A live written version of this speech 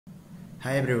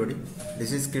Hi everybody,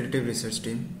 this is Creative Research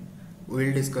Team. We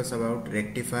will discuss about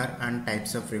rectifier and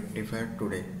types of rectifier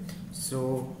today.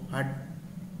 So,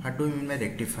 what do we mean by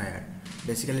rectifier?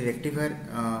 Basically, rectifier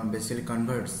basically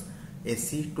converts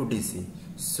AC to DC.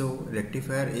 So,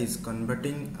 rectifier is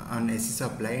converting an AC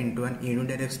supply into an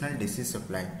unidirectional DC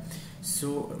supply.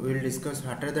 So, we will discuss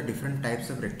what are the different types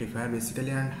of rectifier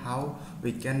basically and how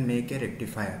we can make a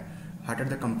rectifier. What are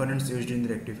the components used in the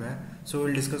rectifier? So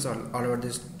we'll discuss all about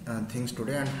these things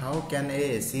today and how can a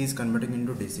AC is converting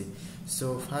into DC.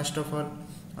 So first of all,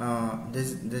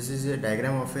 this is a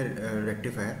diagram of a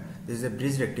rectifier. This is a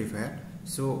bridge rectifier.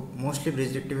 So mostly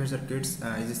bridge rectifier circuits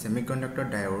is a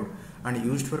semiconductor diode and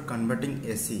used for converting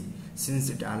AC since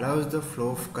it allows the flow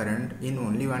of current in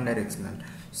only one directional.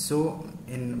 So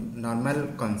in normal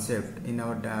concept, in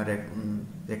our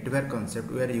rectifier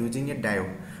concept, we are using a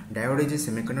diode. Diode is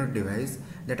a semiconductor device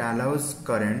that allows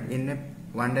current in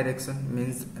one direction.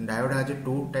 Means diode has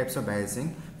two types of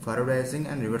biasing, forward biasing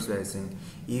and reverse biasing.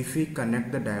 If we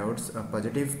connect the diodes,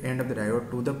 positive end of the diode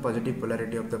to the positive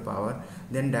polarity of the power,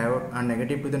 then diode and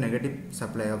negative to the negative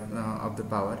supply of the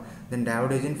power, then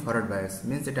diode is in forward bias,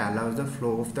 means it allows the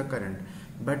flow of the current.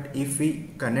 But if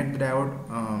we connect the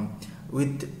diode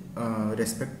with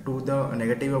respect to the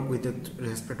negative with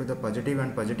respect to the positive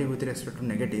and positive with respect to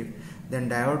negative, then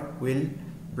diode will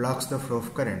blocks the flow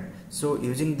of current. So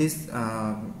using these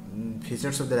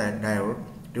features of the diode,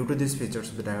 due to these features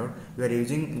of the diode, we are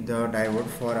using the diode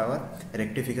for our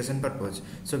rectification purpose.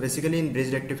 So basically in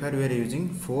bridge rectifier we are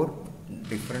using four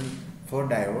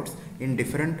diodes in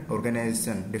different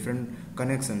organization, different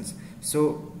connections.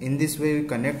 So in this way we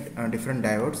connect different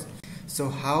diodes. So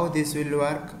how this will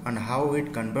work and how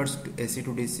it converts to AC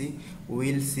to DC,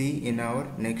 we will see in our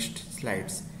next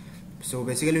slides. So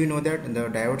basically we know that the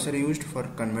diodes are used for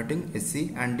converting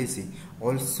AC and DC.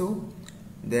 Also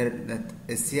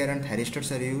SCR and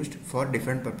thyristors are used for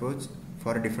different purpose,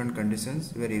 for different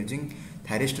conditions. We are using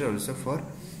thyristor also for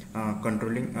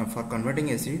converting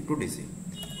AC to DC.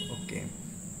 Okay,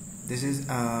 these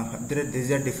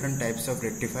are different types of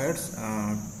rectifiers.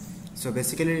 So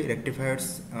basically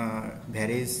rectifiers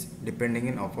varies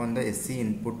depending upon the AC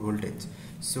input voltage.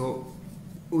 So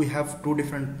we have two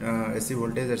different AC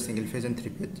voltage are single phase and three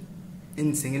phase.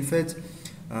 In single phase,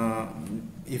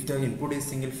 if the input is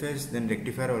single phase, then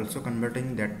rectifier also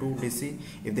converting that to DC.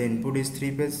 If the input is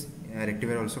three phase,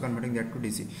 rectifier also converting that to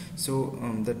DC. So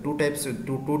the two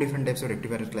different types of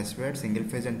rectifier are classified: single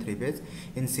phase and three phase.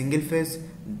 In single phase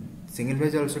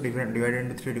also divided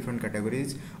into three different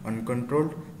categories: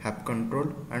 uncontrolled, half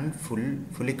controlled and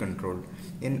fully controlled.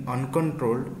 In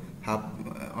uncontrolled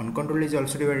is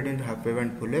also divided into half wave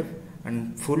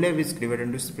and full wave is divided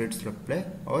into split supply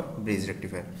or bridge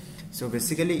rectifier. So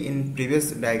basically in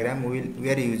previous diagram we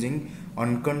are using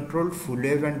uncontrolled, full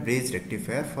wave and bridge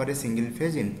rectifier for a single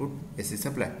phase input AC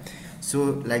supply.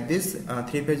 So like this,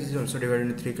 three phase is also divided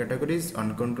into three categories: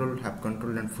 uncontrolled, half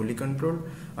controlled and fully controlled.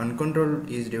 Uncontrolled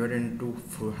is divided into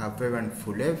half wave and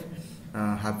full wave,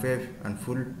 half wave and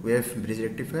full wave bridge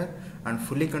rectifier, and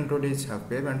fully controlled is half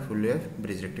wave and full wave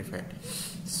bridge rectifier.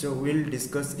 So we'll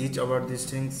discuss each about these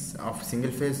things of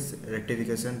single phase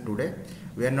rectification today.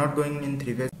 We are not going in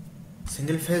three phase.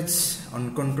 Single phase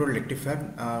uncontrolled rectifier.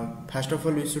 First of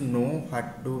all, we should know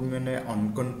what do mean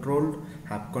uncontrolled,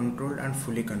 half controlled and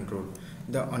fully controlled.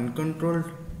 The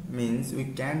uncontrolled means we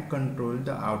can't control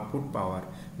the output power,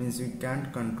 means we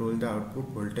can't control the output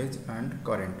voltage and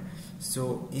current.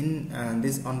 So in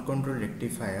this uncontrolled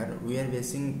rectifier we are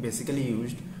basically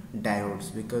used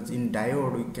diodes, because in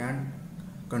diode we can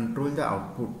control the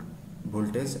output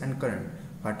voltage and current.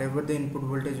 Whatever the input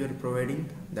voltage you are providing,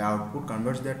 the output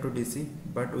converts that to DC,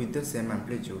 but with the same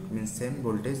amplitude, means same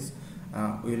voltage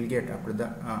we will get after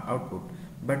the output.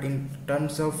 But in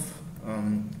terms of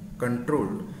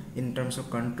control,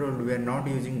 we are not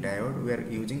using diode, we are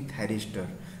using thyristor.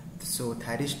 So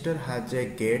thyristor has a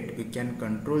gate. We can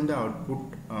control the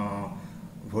output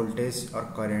voltage or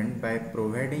current by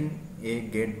providing a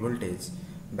gate voltage,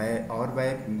 by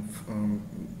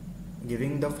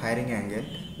giving the firing angle.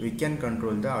 We can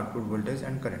control the output voltage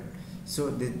and current. So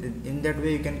in that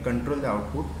way you can control the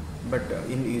output, but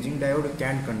in using diode you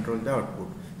can't control the output.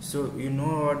 So you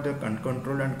know about the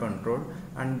uncontrolled and controlled,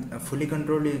 and fully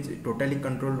controlled is totally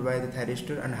controlled by the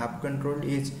thyristor, and half controlled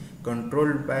is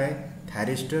controlled by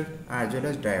thyristor as well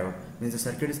as diode, means the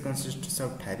circuit is consists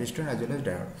of thyristor as well as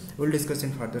diode. We will discuss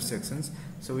in further sections.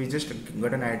 So we just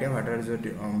got an idea what are the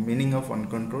meaning of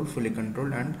uncontrolled, fully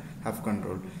controlled and half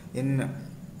controlled. In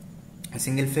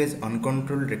single phase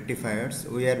uncontrolled rectifiers,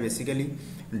 we are basically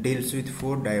deals with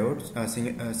four diodes.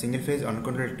 Single phase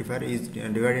uncontrolled rectifier is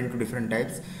divided into different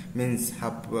types, means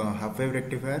half wave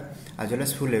rectifier as well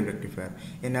as full wave rectifier.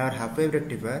 In our half wave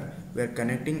rectifier, we are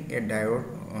connecting a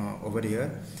diode over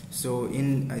here. So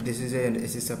in this is a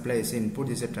AC supply, AC input.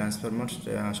 This is a transformer,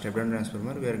 step down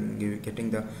transformer. We are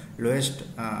getting the lowest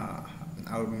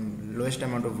lowest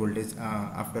amount of voltage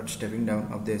after stepping down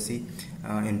of the AC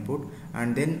input,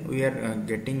 and then we are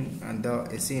getting the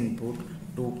AC input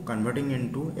to converting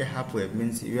into a half wave,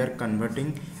 means we are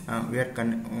converting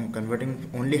converting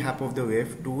only half of the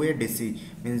wave to a DC,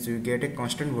 means we get a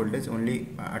constant voltage only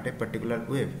at a particular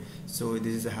wave. So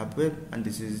this is a half wave, and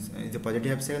this is the positive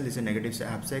half cycle, this is a negative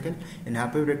half cycle. In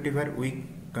half wave rectifier, we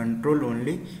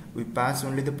pass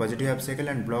only the positive half cycle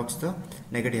and blocks the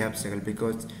negative half cycle,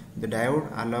 because the diode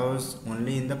allows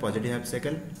only in the positive half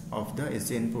cycle of the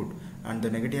AC input, and the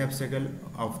negative half cycle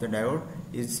of the diode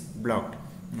is blocked.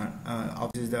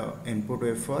 This is the input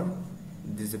waveform.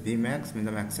 This is the Vmax, means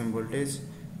the maximum voltage,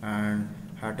 and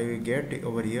what we get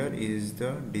over here is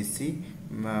the DC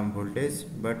voltage,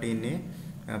 but in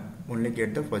a only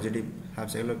get the positive half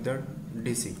cycle of the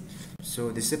DC.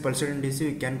 So this is a pulsating DC.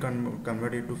 We can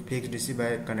convert it to fixed DC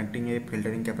by connecting a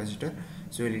filtering capacitor,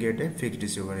 so we'll get a fixed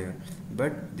DC over here.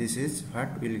 But this is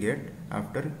what we'll get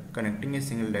after connecting a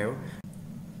single diode.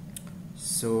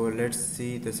 So let's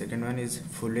see, the second one is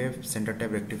full wave center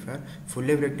tap rectifier. Full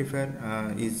wave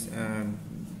rectifier is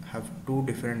have two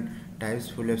different types,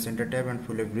 full wave center tap and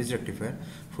full wave bridge rectifier.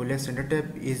 Full wave center tap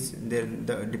is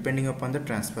depending upon the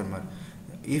transformer.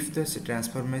 If the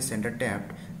transformer is center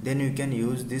tapped, then you can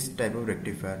use this type of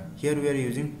rectifier. Here we are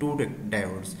using two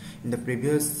diodes. In the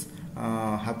previous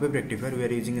half wave rectifier, we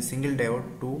are using a single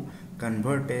diode to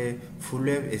convert a full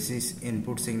wave AC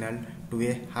input signal to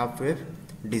a half wave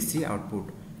DC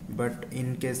output. But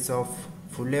in case of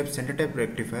full wave center tap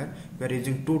rectifier, we are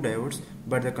using two diodes,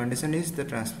 but the condition is the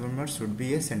transformer should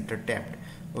be a center tapped.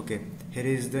 Okay, here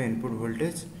is the input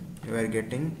voltage. We are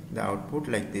getting the output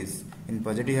like this. In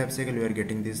positive half cycle, we are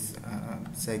getting this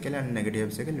cycle, and negative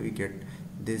half cycle we get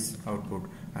this output.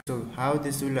 So how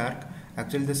this will work?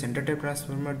 Actually, the center tap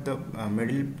transformer, the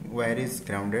middle wire is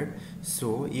grounded.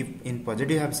 So if in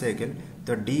positive half cycle,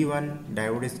 the D1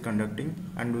 diode is conducting,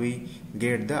 and we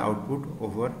get the output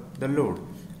over the load,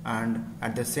 and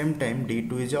at the same time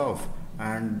D2 is off,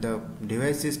 and the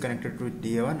device is connected to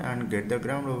D1 and get the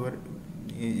ground over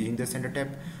in the center tap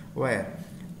wire.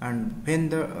 And when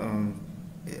the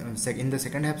in the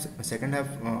second half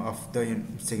of the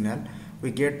signal, we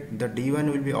get the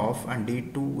D1 will be off and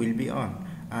D2 will be on,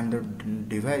 and the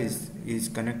device is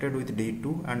connected with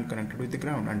D2 and connected with the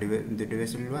ground, and the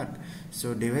device will work.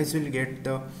 So device will get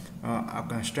the a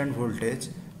constant voltage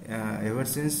ever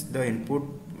since the input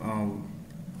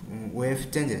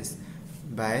wave changes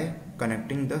by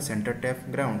connecting the center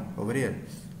tap ground over here.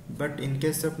 But in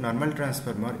case of normal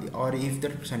transformer, or if the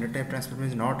center tap transformer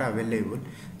is not available,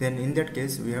 then in that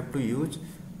case we have to use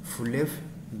full wave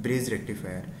bridge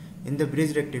rectifier. In the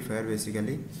bridge rectifier,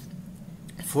 basically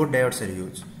four diodes are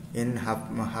used. In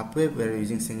half wave, we are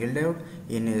using single diode.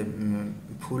 In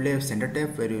a full wave center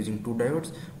tap, we are using two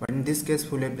diodes. But in this case,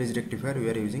 full wave bridge rectifier, we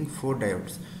are using four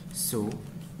diodes. So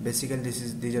basically,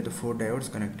 these are the four diodes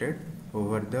connected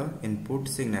over the input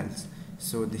signals.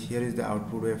 So here is the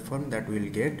output waveform that we will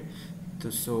get.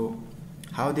 So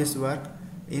how this work?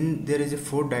 There is a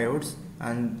four diodes,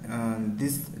 and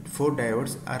these four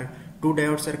diodes are two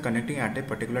diodes are connecting at a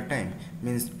particular time.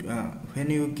 Means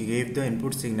when you give the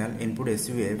input signal, input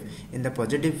AC wave, in the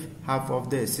positive half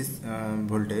of the AC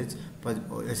voltage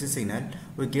AC signal,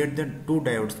 we get the two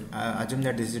diodes. Assume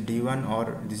that this is D1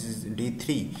 or this is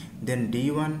D3. Then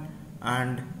D1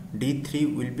 and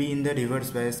D3 will be in the reverse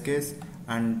bias case,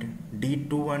 and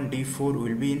D2 and D4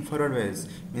 will be in forward bias.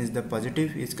 Means the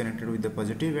positive is connected with the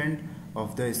positive end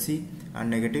of the AC, and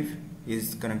negative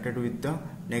is connected with the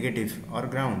negative or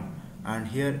ground. And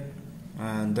here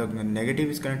the negative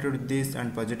is connected with this,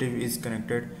 and positive is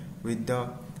connected with the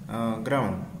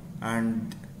ground,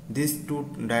 and these two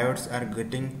diodes are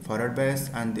getting forward bias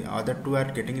and the other two are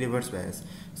getting reverse bias.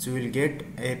 So we will get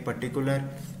a particular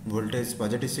voltage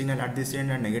positive signal at this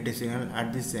end and negative signal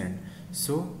at this end.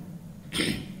 So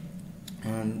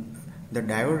the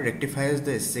diode rectifies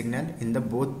the signal in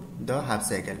both the half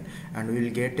cycle, and we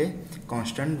will get a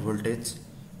constant voltage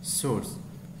source.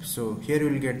 So here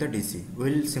we will get the DC.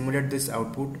 We will simulate this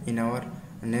output in our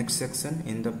next section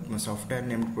in the software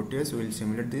named Proteus. We will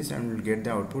simulate this and we will get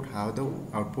the output, how the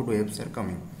output waves are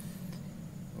coming.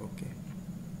 Okay.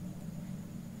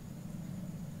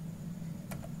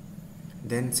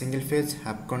 Then single phase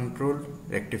half controlled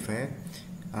rectifier.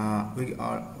 We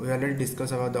already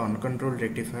discussed about the uncontrolled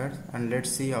rectifiers, and let's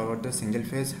see about the single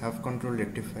phase half control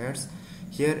rectifiers.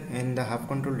 Here in the half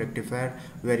control rectifier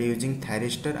we are using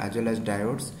thyristor as well as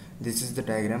diodes. This is the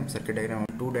diagram, circuit diagram.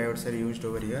 Two diodes are used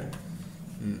over here.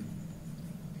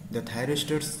 The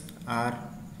thyristors are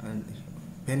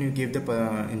when you give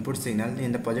the input signal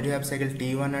in the positive half cycle,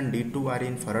 T1 and D2 are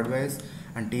in forward bias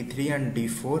and T3 and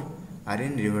D4 are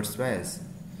in reverse bias.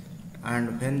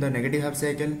 And when the negative half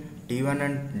cycle, T1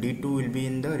 and D2 will be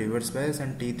in the reverse bias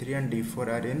and T3 and D4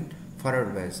 are in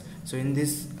forward bias. So in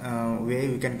this way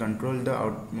we can control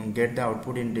get the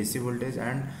output in DC voltage,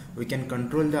 and we can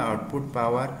control the output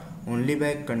power only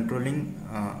by controlling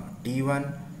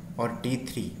T1 or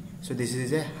T3. So this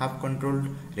is a half controlled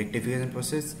rectification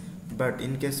process. But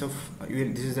in case of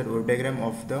this is the wave diagram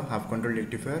of the half controlled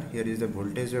rectifier. Here is the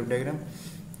voltage wave diagram,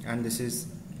 and this is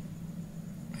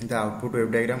the output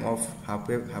wave diagram of half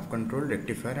controlled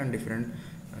rectifier and different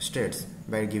states.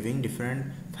 By giving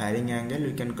different firing angle,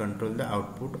 we can control the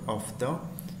output of the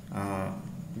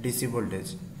DC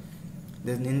voltage.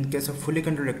 Then in case of fully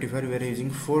controlled rectifier, we are using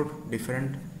 4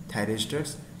 different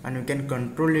thyristors, and we can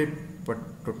control it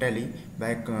totally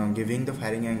by giving the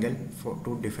firing angle for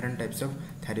 2 different types of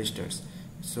thyristors.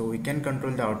 So we can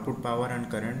control the output power and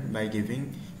current by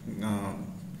giving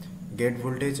gate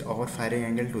voltage or firing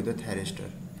angle to the thyristor.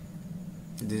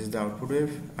 This is the output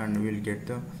wave, and we will get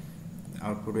the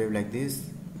output wave like this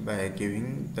by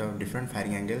giving the different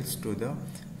firing angles to the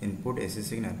input AC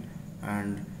signal.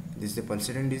 And this is the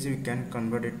pulsating DC. We can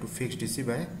convert it to fixed DC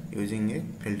by using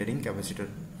a filtering capacitor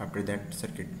after that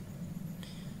circuit.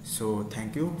 So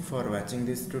thank you for watching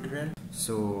this tutorial.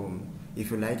 So if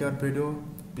you like our video,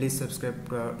 please subscribe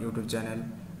to our YouTube channel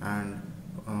and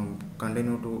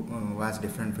continue to watch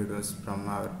different videos from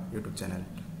our YouTube channel.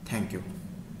 Thank you.